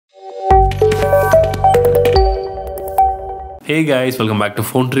Hey guys, welcome back to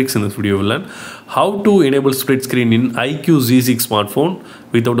Phone Tricks. In this video we'll learn how to enable split screen in IQOO Z6 smartphone.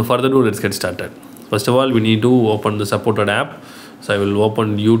 Without further ado, let's get started. First of all, we need to open the supported app. So I will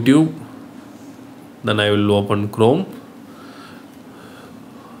open YouTube, then I will open Chrome.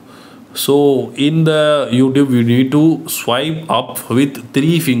 So in the YouTube, you need to swipe up with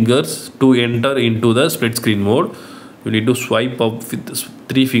 3 fingers to enter into the split screen mode. You need to swipe up with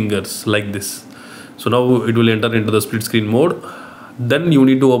 3 fingers like this. So now it will enter into the split screen mode. Then you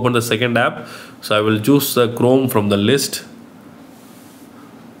need to open the second app. So I will choose Chrome from the list.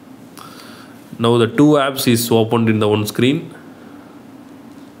 Now the 2 apps is opened in the one screen.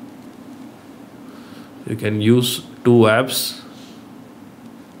 You can use 2 apps.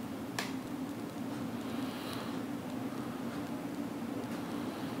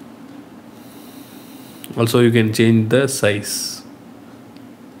 Also you can change the size.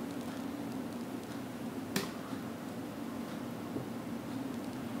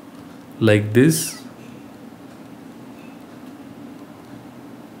 Like this.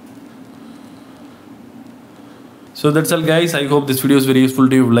 So that's all guys. I hope this video is very useful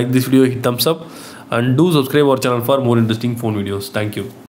to you. If you like this video, hit thumbs up and do subscribe our channel for more interesting phone videos. Thank you.